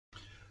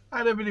Hi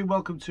everybody,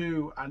 welcome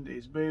to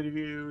Andy's Beer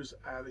Reviews.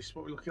 This is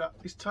what we're looking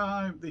at this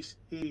time. This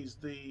is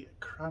the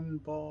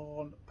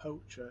Cranborne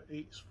Poacher.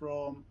 It's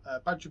from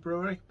Badger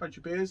Brewery,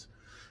 Badger Beers.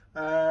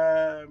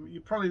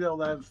 You probably know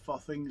them for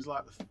things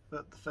like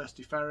the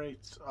Thirsty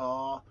Ferret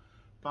or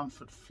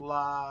Bamford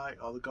Fly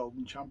or the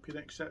Golden Champion,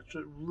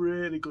 etc.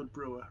 Really good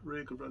brewer,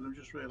 really good brewer. I've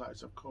just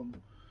realised I've come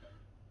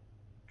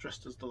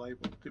dressed as the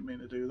label, didn't mean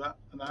to do that,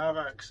 and I have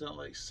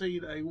accidentally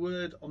seen a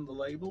word on the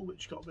label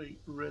which got me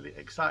really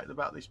excited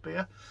about this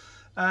beer.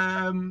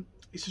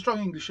 It's a strong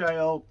English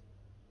ale,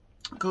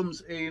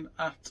 comes in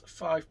at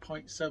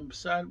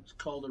 5.7%. It's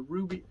called a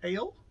Ruby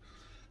Ale.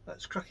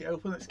 Let's crack it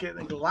open, let's get it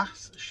in the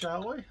glass,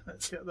 shall we?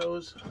 Let's get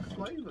those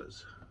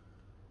flavours.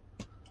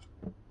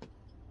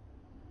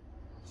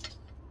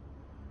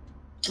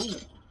 Ooh,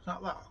 is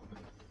that that?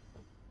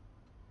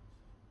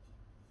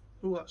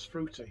 Ooh, that's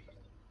fruity.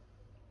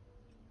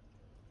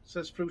 It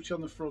says fruity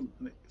on the front,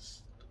 and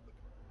it's,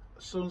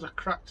 as soon as I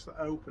cracked that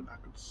open, I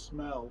could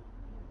smell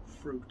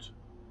fruit.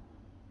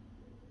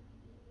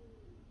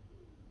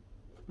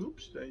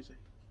 Oops, daisy.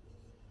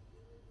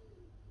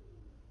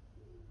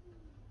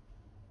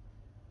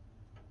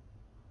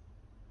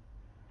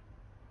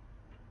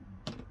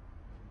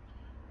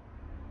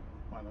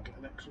 Might not get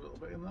an extra little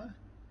bit in there.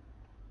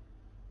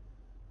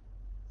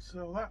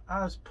 So that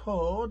has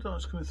poured. Oh,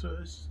 it's coming through.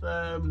 It's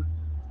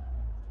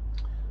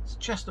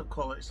chestnut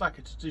colour. It's like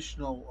a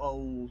traditional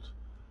old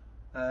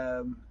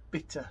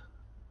bitter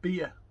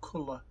beer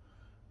colour.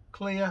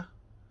 Clear,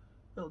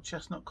 little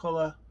chestnut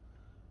colour,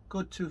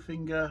 good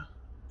 2-finger,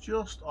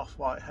 just off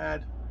white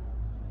head,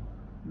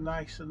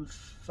 nice and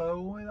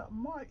foamy. That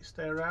might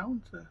stay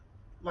around to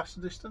last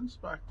a distance,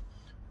 but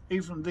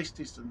even from this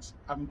distance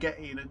I'm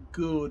getting a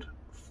good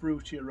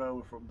fruity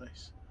aroma from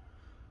this.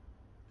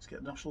 Let's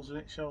get nostrils in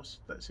it,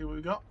 let's see what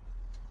we got.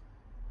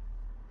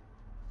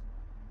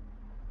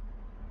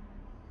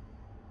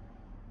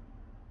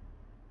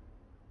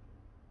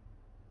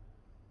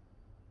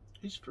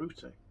 It's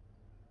fruity.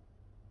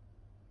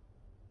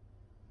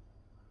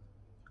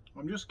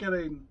 I'm just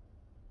getting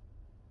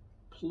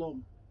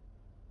plum.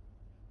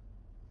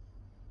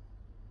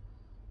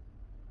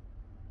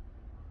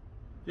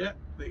 Yeah,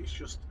 it's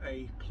just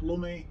a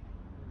plummy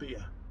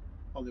beer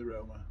on the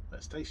aroma.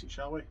 Let's taste it,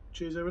 shall we?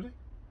 Cheers everybody.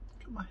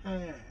 Look at my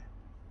hair.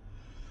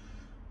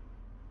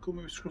 Come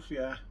with scruffy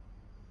hair.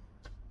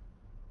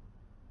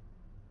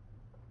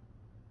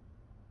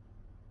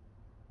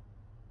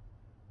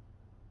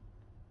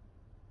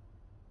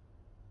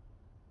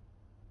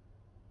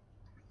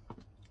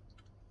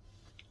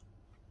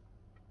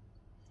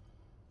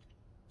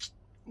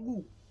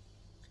 Ooh.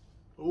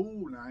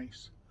 Ooh,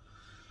 nice.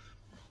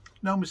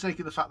 No mistake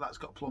in the fact that it's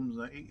got plums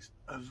in it. It's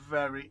a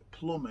very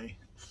plummy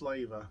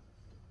flavour.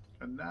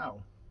 And now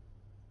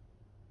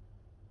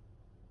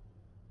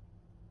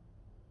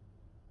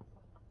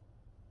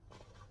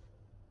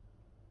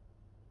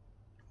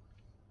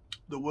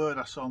the word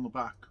I saw on the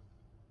back,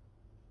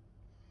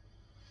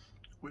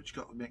 which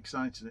got me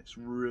excited, it's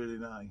really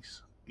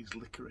nice, is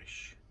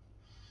licorice.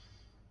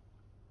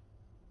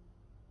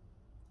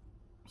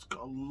 It's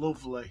got a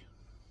lovely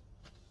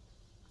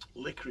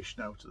licorice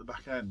note at the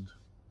back end.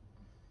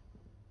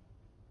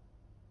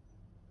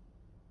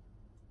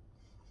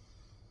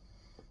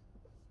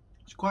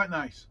 It's quite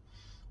nice.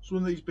 It's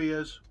one of these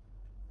beers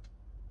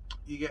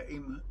you get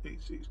in,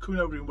 it's coming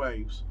over in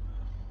waves.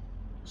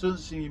 As soon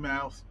as it's in your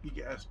mouth, you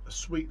get a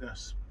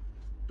sweetness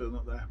building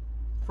up there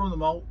from the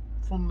malt,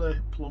 from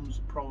the plums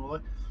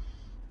probably,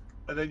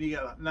 and then you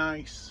get that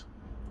nice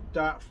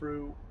dark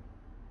fruit,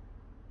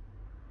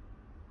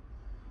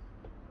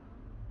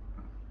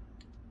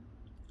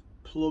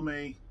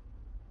 plummy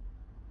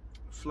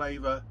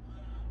flavour.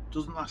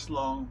 Doesn't last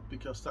long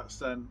because that's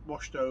then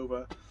washed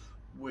over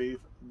with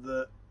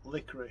the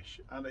licorice,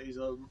 and it is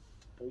a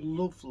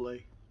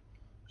lovely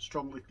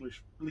strong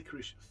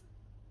licorice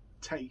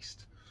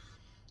taste.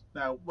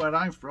 Now, where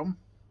I'm from,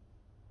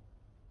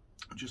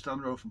 just down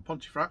the road from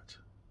Pontefract,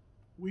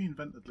 we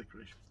invented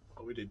licorice.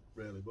 Well, we didn't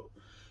really, but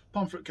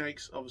Pomfret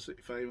cakes obviously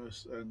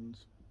famous, and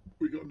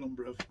we got a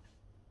number of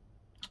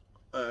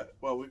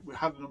well, we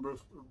had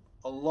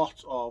a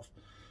lot of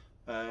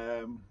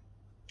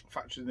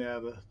factories in the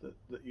area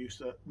that used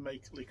to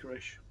make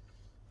licorice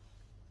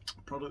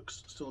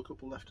products. Still a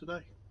couple left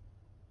today.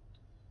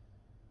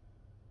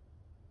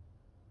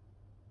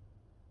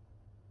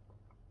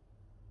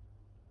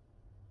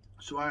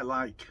 So I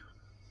like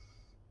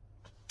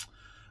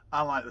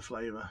the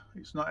flavour.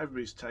 It's not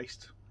everybody's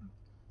taste.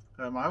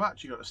 I've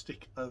actually got a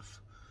stick of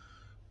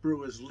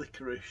brewer's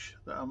licorice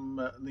that I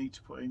need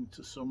to put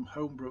into some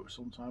homebrew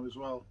sometime as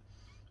well,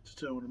 to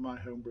turn one of my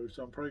homebrew.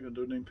 So I'm probably going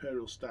to do an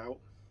imperial stout.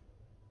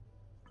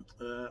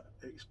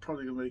 It's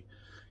probably going to be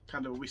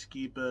kind of a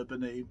whiskey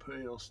bourbon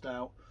imperial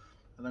stout,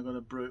 and I'm going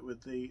to brew it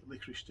with the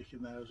licorice stick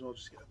in there as well,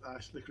 just to get a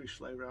nice licorice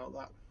flavour out of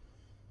that.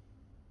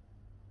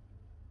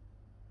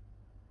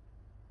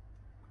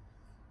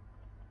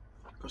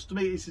 Because to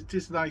me it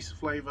is a nice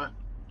flavour,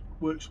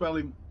 works well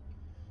in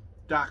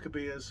darker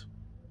beers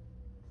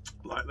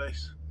like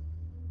this.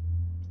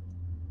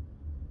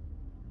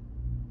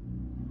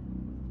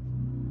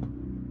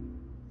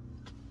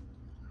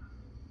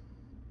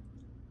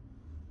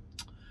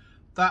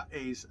 that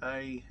is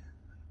a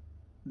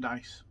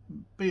nice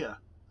beer.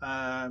 Oh,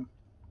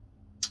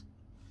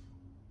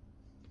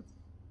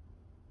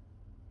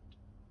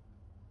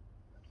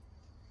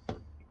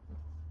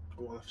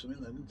 I left some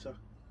in there, didn't I?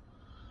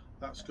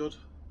 That's good.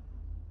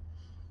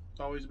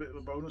 Always a bit of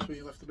a bonus when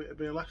you left a bit of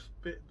beer left,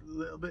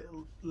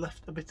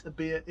 left a bit of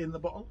beer in the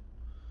bottle.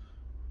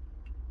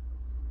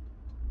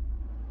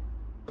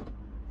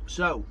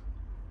 So,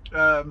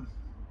 yeah,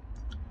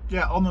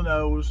 on the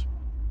nose,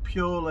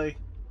 purely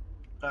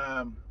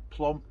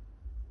plum.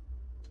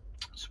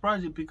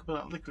 Surprising to pick up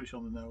that licorice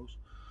on the nose.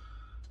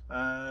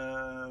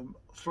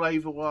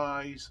 Flavour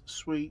wise,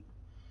 sweet,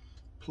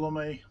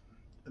 plummy,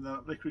 and then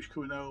that licorice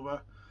coming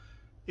over.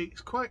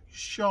 It's quite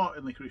short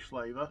in licorice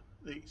flavour.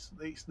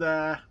 It's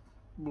there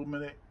 1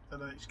 minute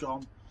and then it's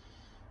gone,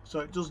 so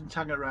it doesn't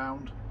hang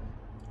around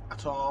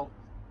at all.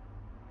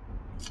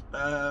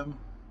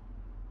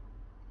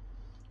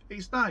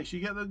 It's nice.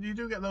 You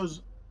do get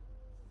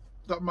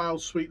that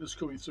mild sweetness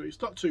coming through.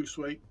 It's not too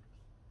sweet,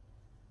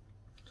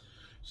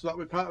 so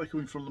that'll be partly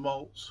coming from the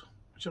malts,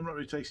 which I'm not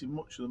really tasting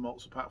much of the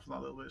malts apart from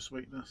that little bit of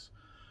sweetness,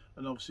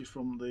 and obviously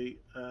from the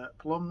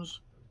plums.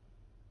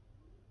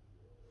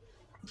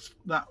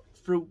 That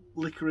fruit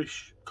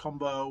licorice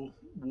combo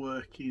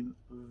working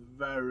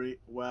very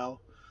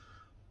well,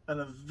 and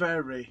a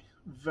very,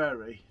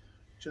 very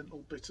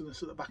gentle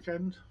bitterness at the back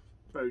end.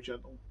 Very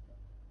gentle.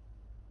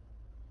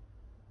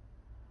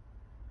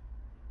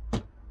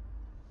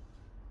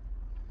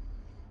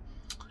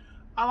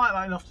 I like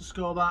that enough to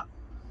score that.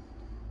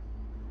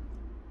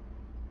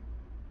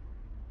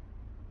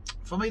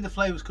 For me, the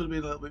flavours could have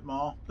been a little bit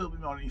more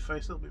in your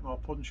face, a little bit more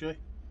punchy.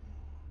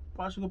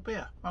 But it's a good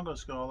beer. I'm going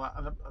to score that,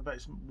 and I bet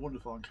it's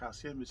wonderful on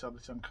cask. Yeah, it's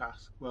on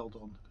cask. Well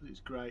done, because it's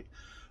great.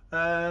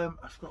 I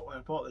forgot where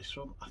I bought this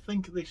from. I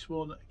think this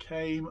one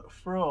came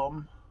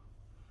from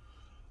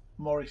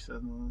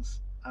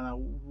Morrison's, and I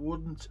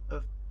wouldn't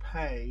have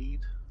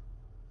paid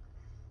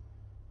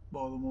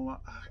more than one.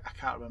 I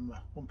can't remember.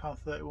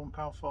 £1.30,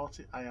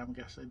 £1.40. I am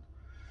guessing.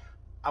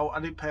 I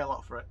didn't pay a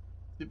lot for it.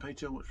 Didn't pay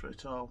too much for it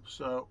at all.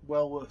 So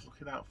well worth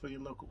looking out for your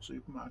local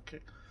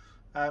supermarket.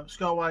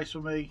 Score wise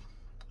for me,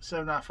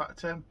 7.5 out of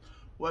 10.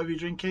 Whatever you're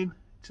drinking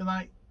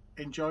tonight,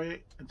 enjoy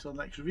it. Until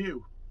next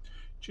review.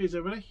 Cheers,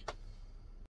 everybody.